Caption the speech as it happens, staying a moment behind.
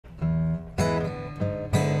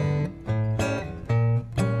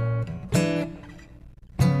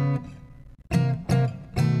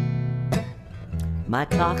My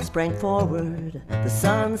clock sprang forward, the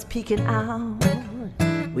sun's peeking out.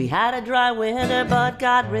 We had a dry winter but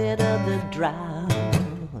got rid of the drought.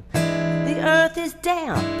 The earth is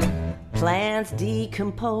damp, plants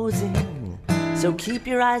decomposing, so keep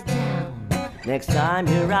your eyes down next time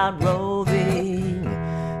you're out roving.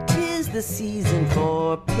 'Tis the season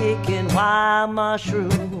for picking wild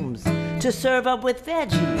mushrooms to serve up with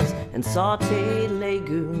veggies and sauteed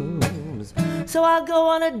legumes. So I'll go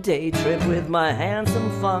on a day trip with my handsome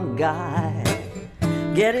fungi,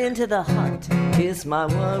 get into the hut, kiss my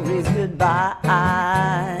worries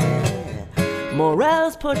goodbye.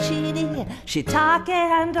 Morels, porcini, shiitake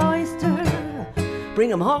and oyster,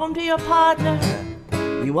 bring 'em home to your partner,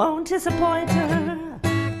 you won't disappoint her.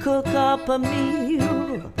 Cook up a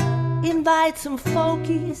meal, invite some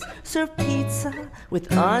folkies, serve pizza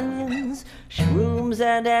with onions, shrooms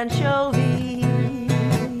and anchovies.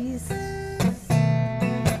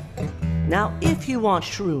 Now if you want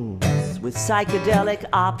shrooms with psychedelic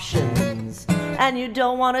options, and you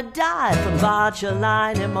don't want to die from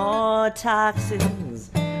botulinum or toxins,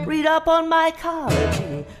 read up on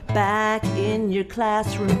mycology back in your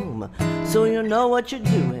classroom, so you know what you're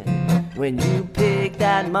doing when you pick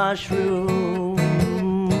that mushroom.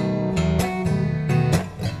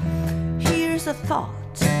 Here's a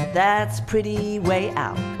thought that's pretty way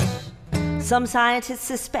out. Some scientists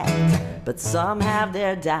suspect, but some have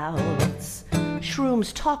their doubts.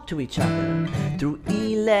 Shrooms talk to each other through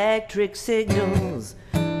electric signals,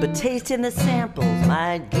 but tasting the samples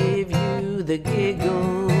might give you the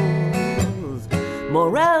giggles.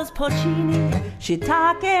 Morels, porcini,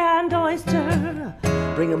 shiitake and oyster,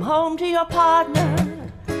 bring 'em home to your partner,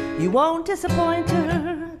 you won't disappoint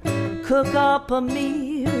her. Cook up a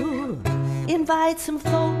meal, invite some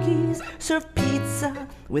folkies, serve pizza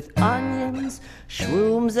with onions,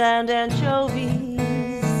 shrooms and anchovies.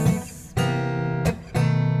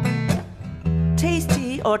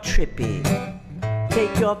 Tasty or trippy,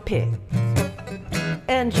 take your pick.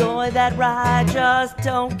 Enjoy that ride, just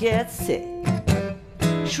don't get sick.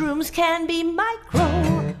 Shrooms can be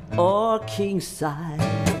micro or king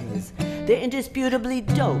size. They're indisputably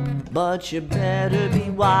dope, but you better be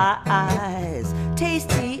wise.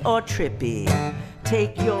 Tasty or trippy,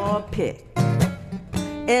 take your pick.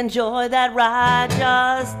 Enjoy that ride,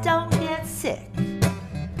 just don't get sick.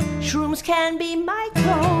 Shrooms can be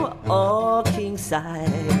micro or king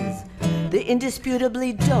size. They're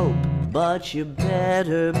indisputably dope, but you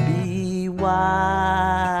better be wise.